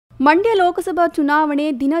ಮಂಡ್ಯ ಲೋಕಸಭಾ ಚುನಾವಣೆ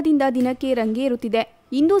ದಿನದಿಂದ ದಿನಕ್ಕೆ ರಂಗೇರುತ್ತಿದೆ.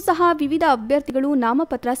 ಇಂದು ಸಹ ವಿವಿಧ ಅಭ್ಯರ್ಥಿಗಳು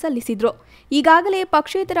ನಾಮಪತ್ರ ಸಲ್ಲಿಸಿದ್ರು. ಈಗಾಗಲೇ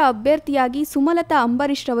ಪಕ್ಷೇತರ ಅಭ್ಯರ್ಥಿಯಾಗಿ ಸುಮಲತಾ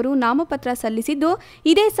ಅಂಬರೀಶ್ ರವರು ನಾಮಪತ್ರ ಸಲ್ಲಿಸಿದ್ದು,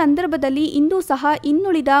 ಇದೇ ಸಂದರ್ಭದಲ್ಲಿ ಇಂದು ಸಹ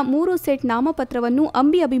ಇನ್ನುಳಿದ 3 ಸೆಟ್ ನಾಮಪತ್ರವನ್ನು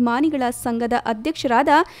ಅಂಬಿ ಅಭಿಮಾನಿಗಳ ಸಂಘದ ಅಧ್ಯಕ್ಷರಾದ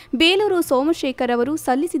ಬೇಲೂರು ಸೋಮಶೇಖರ್ ಅವರು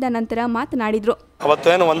ಸಲ್ಲಿಸಿದ ನಂತರ ಮಾತನಾಡಿದರು.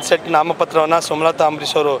 ಅವತ್ತೇನು 1 ಸೆಟ್ ನಾಮಪತ್ರವನ್ನು ಸುಮಲತಾ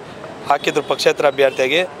ಅಂಬರೀಶ್ ಅವರು ಹಾಕಿದ್ರು ಪಕ್ಷೇತರ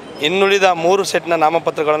ಅಭ್ಯರ್ಥಿಯಾಗಿ. ಇನ್ನುಳಿದ 3 ಸೆಟ್ನ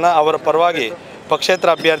ನಾಮಪತ್ರಗಳನ್ನು ಅವರ ಪರವಾಗಿ ಪಕ್ಷೇತರ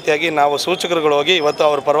ಅಭ್ಯರ್ಥಿಯಾಗಿ ನಾವು ಸೂಚಕರುಗಳು ಹೋಗಿ ಇವತ್ತು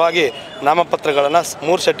ಅವರ ಪರವಾಗಿ ನಾಮಪತ್ರಗಳನ್ನು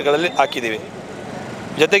 3 ಸೆಟ್ಗಳಲ್ಲಿ ಹಾಕಿದ್ದೀವಿ.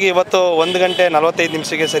 ಜೊತೆಗೆ ಇವತ್ತು 1 ಗಂಟೆ 45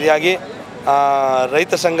 ನಿಮಿಷಕ್ಕೆ ಸರಿಯಾಗಿ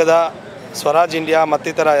ರೈತ ಸಂಘದ ಸ್ವರಾಜ್ ಇಂಡಿಯಾ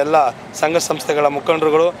ಮತ್ತಿತರ ಎಲ್ಲ ಸಂಘ ಸಂಸ್ಥೆಗಳ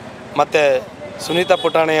ಮುಖಂಡರುಗಳು ಮತ್ತು ಸುನೀತಾ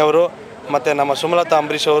ಪುಟಾಣಿಯವರು ಮತ್ತು ನಮ್ಮ ಸುಮಲತಾ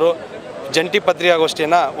ಅಂಬರೀಶ್ ಅವರು ಜಂಟಿ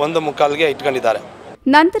ಪತ್ರಿಕಾಗೋಷ್ಠಿಯನ್ನು 1:45ಗೆ ಇಟ್ಕೊಂಡಿದ್ದಾರೆ.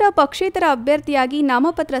 ನಂತರ ಪಕ್ಷೇತರ ಅಭ್ಯರ್ಥಿಯಾಗಿ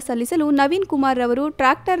ನಾಮಪತ್ರ ಸಲ್ಲಿಸಲು ನವೀನ್ ಕುಮಾರ್ ರವರು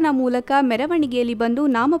ಟ್ರ್ಯಾಕ್ಟರ್ನ ಮೂಲಕ ಮೆರವಣಿಗೆಯಲ್ಲಿ ಬಂದು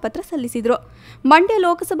ನಾಮಪತ್ರ ಸಲ್ಲಿಸಿದರು. ಮಂಡ್ಯ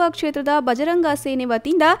ಲೋಕಸಭಾ ಕ್ಷೇತ್ರದ ಬಜರಂಗ ಸೇನೆ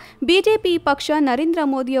ವತಿಯಿಂದ ಬಿಜೆಪಿ ಪಕ್ಷ ನರೇಂದ್ರ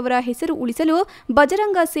ಮೋದಿ ಅವರ ಹೆಸರು ಉಳಿಸಲು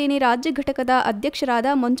ಬಜರಂಗ ಸೇನೆ ರಾಜ್ಯ ಘಟಕದ ಅಧ್ಯಕ್ಷರಾದ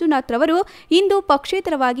ಮಂಜುನಾಥ್ ರವರು ಇಂದು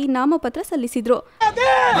ಪಕ್ಷೇತರವಾಗಿ ನಾಮಪತ್ರ ಸಲ್ಲಿಸಿದರು.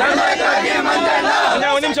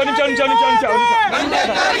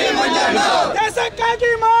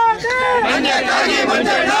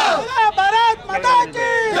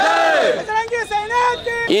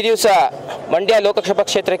 ಈ ದಿವಸ ಮಂಡ್ಯ ಲೋಕಸಭಾ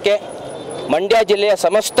ಕ್ಷೇತ್ರಕ್ಕೆ ಮಂಡ್ಯ ಜಿಲ್ಲೆಯ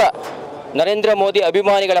ಸಮಸ್ತ ನರೇಂದ್ರ ಮೋದಿ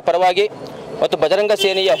ಅಭಿಮಾನಿಗಳ ಪರವಾಗಿ ಮತ್ತು ಬಜರಂಗ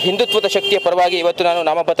ಸೇನೆಯ ಹಿಂದುತ್ವದ ಶಕ್ತಿಯ ಪರವಾಗಿ ಇವತ್ತು ನಾನು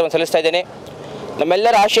ನಾಮಪತ್ರವನ್ನು ಸಲ್ಲಿಸ್ತಾ ಇದ್ದೇನೆ.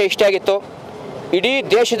 ನಮ್ಮೆಲ್ಲರ ಆಶಯ ಇಷ್ಟೇ ಆಗಿತ್ತು, ಇಡೀ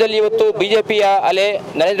ದೇಶದಲ್ಲಿ ಇವತ್ತು ಬಿಜೆಪಿಯ ಅಲೆ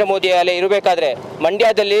ನರೇಂದ್ರ ಮೋದಿಯ ಅಲೆ ಇರಬೇಕಾದ್ರೆ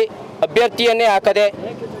ಮಂಡ್ಯದಲ್ಲಿ ಅಭ್ಯರ್ಥಿಯನ್ನೇ ಹಾಕದೆ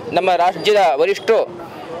ನಮ್ಮ ರಾಜ್ಯದ ವರಿಷ್ಠರು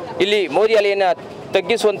ಇಲ್ಲಿ ಮೋದಿ ಅಲೆಯನ್ನು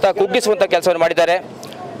ಕುಗ್ಗಿಸುವಂಥ ಕೆಲಸವನ್ನು ಮಾಡಿದ್ದಾರೆ.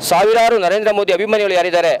 ಸಾವಿರಾರು ನರೇಂದ್ರ ಮೋದಿ ಅಭಿಮಾನಿಗಳು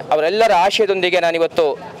ಯಾರಿದ್ದಾರೆ ಅವರೆಲ್ಲರ ಆಶಯದೊಂದಿಗೆ ನಾನಿವತ್ತು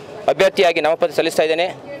ಅಭ್ಯರ್ಥಿಯಾಗಿ ನಾಮಪತ್ರ ಸಲ್ಲಿಸ್ತಾ ಇದ್ದೇನೆ.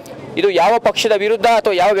 ಇದು ಯಾವ ಪಕ್ಷದ ವಿರುದ್ಧ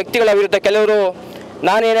ಅಥವಾ ಯಾವ ವ್ಯಕ್ತಿಗಳ ವಿರುದ್ಧ ಕೆಲವರು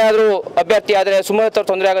ನಾನೇನಾದರೂ ಅಭ್ಯರ್ಥಿ ಆದರೆ ಸುಮಲತಾ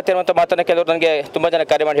ತೊಂದರೆ ಆಗುತ್ತೆ ಅನ್ನುವಂಥ ಮಾತನ್ನು ಕೆಲವರು ನನಗೆ ತುಂಬ ಜನ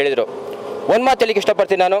ಕರೆ ಮಾಡಿ ಹೇಳಿದರು. ಒಂದು ಮಾತು ಹೇಳಲಿಕ್ಕೆ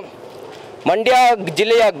ಇಷ್ಟಪಡ್ತೀನಿ ನಾನು. ಮಂಡ್ಯ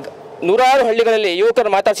ಜಿಲ್ಲೆಯ ನೂರಾರು ಹಳ್ಳಿಗಳಲ್ಲಿ ಯುವಕರು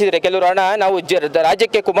ಮಾತಾಡ್ಸಿದರೆ ಕೆಲವರು ಅಣ್ಣ ನಾವು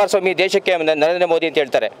ರಾಜ್ಯಕ್ಕೆ ಕುಮಾರಸ್ವಾಮಿ, ದೇಶಕ್ಕೆ ನರೇಂದ್ರ ಮೋದಿ ಅಂತ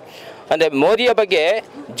ಹೇಳ್ತಾರೆ. ಅಂದರೆ ಮೋದಿಯ ಬಗ್ಗೆ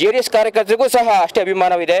JDS ಕಾರ್ಯಕರ್ತರಿಗೂ ಸಹ ಅಷ್ಟೇ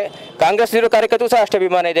ಅಭಿಮಾನವಿದೆ, ಕಾಂಗ್ರೆಸ್ನಲ್ಲಿರೋ ಕಾರ್ಯಕರ್ತರಿಗೂ ಸಹ ಅಷ್ಟೇ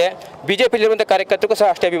ಅಭಿಮಾನ ಇದೆ, BJಪಿಲಿರುವಂಥ ಕಾರ್ಯಕರ್ತರಿಗೂ ಸಹ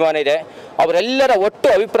ಅಷ್ಟೇ ಅಭಿಮಾನ ಇದೆ. ಅವರೆಲ್ಲರ ಒಟ್ಟು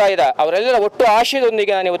ಅಭಿಪ್ರಾಯದ ಅವರೆಲ್ಲರ ಒಟ್ಟು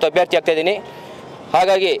ಆಶಯದೊಂದಿಗೆ ನಾನು ಇವತ್ತು ಅಭ್ಯರ್ಥಿ ಆಗ್ತಾ ಇದ್ದೀನಿ.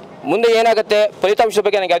 ಹಾಗಾಗಿ ಮುಂದೆ ಏನಾಗುತ್ತೆ ಫಲಿತಾಂಶದ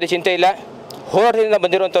ಬಗ್ಗೆ ನನಗೆ ಯಾವುದೇ ಚಿಂತೆ ಇಲ್ಲ. ಹೋರಾಟದಿಂದ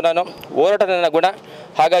ಬಂದಿರುವಂಥ ನಾನು, ಹೋರಾಟ ನನ್ನ ಗುಣ.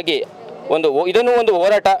 ಹಾಗಾಗಿ ಇದನ್ನು ಒಂದು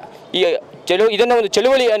ಹೋರಾಟ, ಇದನ್ನು ಒಂದು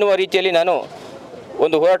ಚಳುವಳಿ ಅನ್ನುವ ರೀತಿಯಲ್ಲಿ ನಾನು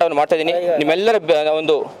ಒಂದು ಹೋರಾಟವನ್ನು ಮಾಡ್ತಾ ಇದ್ದೀನಿ. ನಿಮ್ಮೆಲ್ಲರ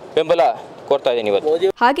ಒಂದು ಬೆಂಬಲ ಕೋರ್ತಾ ಇದ್ದೀನಿ ಇವತ್ತು.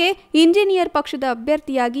 ಹಾಗೆ ಇಂಜಿನಿಯರ್ ಪಕ್ಷದ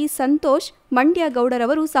ಅಭ್ಯರ್ಥಿಯಾಗಿ ಸಂತೋಷ್ ಮಂಡ್ಯ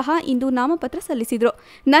ಗೌಡರವರು ಸಹ ಇಂದು ನಾಮಪತ್ರ ಸಲ್ಲಿಸಿದರು.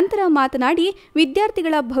 ನಂತರ ಮಾತನಾಡಿ,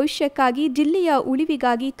 ವಿದ್ಯಾರ್ಥಿಗಳ ಭವಿಷ್ಯಕ್ಕಾಗಿ ಜಿಲ್ಲೆಯ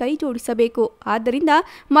ಉಳಿವಿಗಾಗಿ ಕೈ ಜೋಡಿಸಬೇಕು. ಆದ್ದರಿಂದ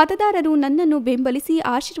ಮತದಾರರು ನನ್ನನ್ನು ಬೆಂಬಲಿಸಿ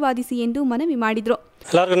ಆಶೀರ್ವಾದಿಸಿ ಎಂದು ಮನವಿ ಮಾಡಿದರು.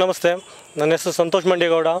 ಎಲ್ಲರಿಗೂ ನಮಸ್ತೆ. ನನ್ನ ಹೆಸರು ಸಂತೋಷ್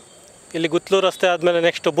ಮಂಡ್ಯಗೌಡ. ಇಲ್ಲಿ ಗುತ್ಲೂರು ರಸ್ತೆ ಆದಮೇಲೆ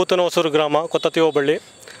ನೆಕ್ಸ್ಟ್ ಬೂತನಹೊಸೂರು ಗ್ರಾಮ, ಕೊತ್ತತ್ತಿ ಹೋಬಳಿ.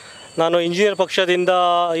 ನಾನು ಇಂಜಿನಿಯರ್ ಪಕ್ಷದಿಂದ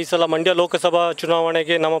ಈ ಸಲ ಮಂಡ್ಯ ಲೋಕಸಭಾ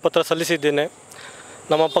ಚುನಾವಣೆಗೆ ನಾಮಪತ್ರ ಸಲ್ಲಿಸಿದ್ದೇನೆ.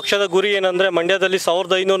 ನಮ್ಮ ಪಕ್ಷದ ಗುರಿ ಏನಂದರೆ, ಮಂಡ್ಯದಲ್ಲಿ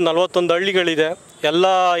 1541 ಹಳ್ಳಿಗಳಿದೆ. ಎಲ್ಲ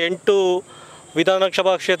 8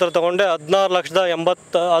 ವಿಧಾನಸಭಾ ಕ್ಷೇತ್ರ ತಗೊಂಡೆ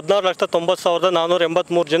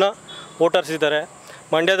 16,90,483 ಜನ ವೋಟರ್ಸ್ ಇದ್ದಾರೆ.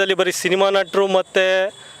 ಮಂಡ್ಯದಲ್ಲಿ ಬರೀ ಸಿನಿಮಾ ನಟರು ಮತ್ತು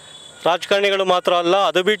ರಾಜಕಾರಣಿಗಳು ಮಾತ್ರ ಅಲ್ಲ,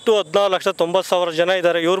 ಅದು ಬಿಟ್ಟು 14,90,000 ಜನ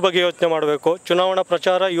ಇದ್ದಾರೆ. ಇವ್ರ ಬಗ್ಗೆ ಯೋಚನೆ ಮಾಡಬೇಕು. ಚುನಾವಣಾ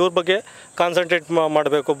ಪ್ರಚಾರ ಇವ್ರ ಬಗ್ಗೆ ಕಾನ್ಸಂಟ್ರೇಟ್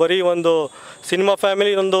ಮಾಡಬೇಕು. ಬರೀ ಒಂದು ಸಿನಿಮಾ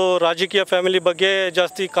ಫ್ಯಾಮಿಲಿ, ಒಂದು ರಾಜಕೀಯ ಫ್ಯಾಮಿಲಿ ಬಗ್ಗೆ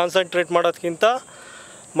ಜಾಸ್ತಿ ಕಾನ್ಸಂಟ್ರೇಟ್ ಮಾಡೋದಕ್ಕಿಂತ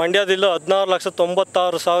ಮಂಡ್ಯದಲ್ಲೂ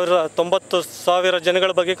 16,96,90,000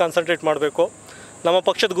 ಜನಗಳ ಬಗ್ಗೆ ಕಾನ್ಸಂಟ್ರೇಟ್ ಮಾಡಬೇಕು. ನಮ್ಮ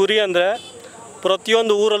ಪಕ್ಷದ ಗುರಿ ಅಂದರೆ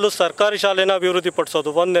ಪ್ರತಿಯೊಂದು ಊರಲ್ಲೂ ಸರ್ಕಾರಿ ಶಾಲೆನ ಅಭಿವೃದ್ಧಿಪಡಿಸೋದು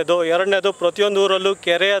ಒಂದನೇದು. ಎರಡನೇದು, ಪ್ರತಿಯೊಂದು ಊರಲ್ಲೂ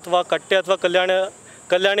ಕೆರೆ ಅಥವಾ ಕಟ್ಟೆ ಅಥವಾ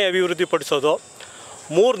ಕಲ್ಯಾಣಿ ಅಭಿವೃದ್ಧಿಪಡಿಸೋದು.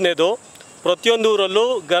 ಮೂರನೇದು, ಪ್ರತಿಯೊಂದು ಊರಲ್ಲೂ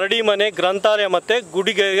ಗರಡಿ ಮನೆ, ಗ್ರಂಥಾಲಯ ಮತ್ತು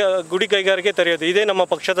ಗುಡಿ ಕೈಗಾರಿಕೆ ತೆರೆಯೋದು. ಇದೇ ನಮ್ಮ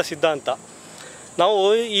ಪಕ್ಷದ ಸಿದ್ಧಾಂತ. ನಾವು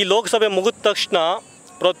ಈ ಲೋಕಸಭೆ ಮುಗಿದ ತಕ್ಷಣ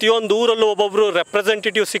ಪ್ರತಿಯೊಂದು ಊರಲ್ಲೂ ಒಬ್ಬೊಬ್ಬರು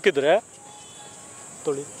ರೆಪ್ರೆಸೆಂಟೇಟಿವ್ ಸಿಕ್ಕಿದ್ರೆ,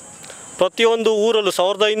 ಪ್ರತಿಯೊಂದು ಊರಲ್ಲೂ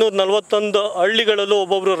 1541 ಹಳ್ಳಿಗಳಲ್ಲೂ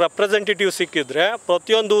ಒಬ್ಬೊಬ್ಬರು ರೆಪ್ರೆಸೆಂಟೇಟಿವ್ ಸಿಕ್ಕಿದ್ರೆ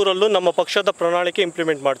ಪ್ರತಿಯೊಂದು ಊರಲ್ಲೂ ನಮ್ಮ ಪಕ್ಷದ ಪ್ರಣಾಳಿಕೆ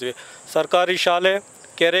ಇಂಪ್ಲಿಮೆಂಟ್ ಮಾಡ್ತೀವಿ. ಸರ್ಕಾರಿ ಶಾಲೆ,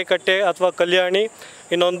 ಕೆರೆ ಕಟ್ಟೆ ಅಥವಾ ಕಲ್ಯಾಣಿ,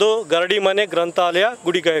 ಇನ್ನೊಂದು ಗರಡಿ ಮನೆ, ಗ್ರಂಥಾಲಯ,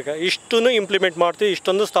 ಗುಡಿ ಕೈಗಾರಿಕೆ, ಇಷ್ಟನ್ನು ಇಂಪ್ಲಿಮೆಂಟ್ ಮಾಡ್ತೀವಿ.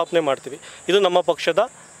 ಇಷ್ಟೊಂದು ಸ್ಥಾಪನೆ ಮಾಡ್ತೀವಿ. ಇದು ನಮ್ಮ ಪಕ್ಷದ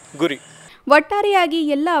ಗುರಿ. ಒಟ್ಟಾರೆಯಾಗಿ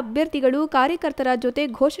ಎಲ್ಲ ಅಭ್ಯರ್ಥಿಗಳು ಕಾರ್ಯಕರ್ತರ ಜೊತೆ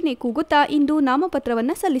ಘೋಷಣೆ ಕೂಗುತ್ತಾ ಇಂದು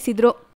ನಾಮಪತ್ರವನ್ನು ಸಲ್ಲಿಸಿದರು.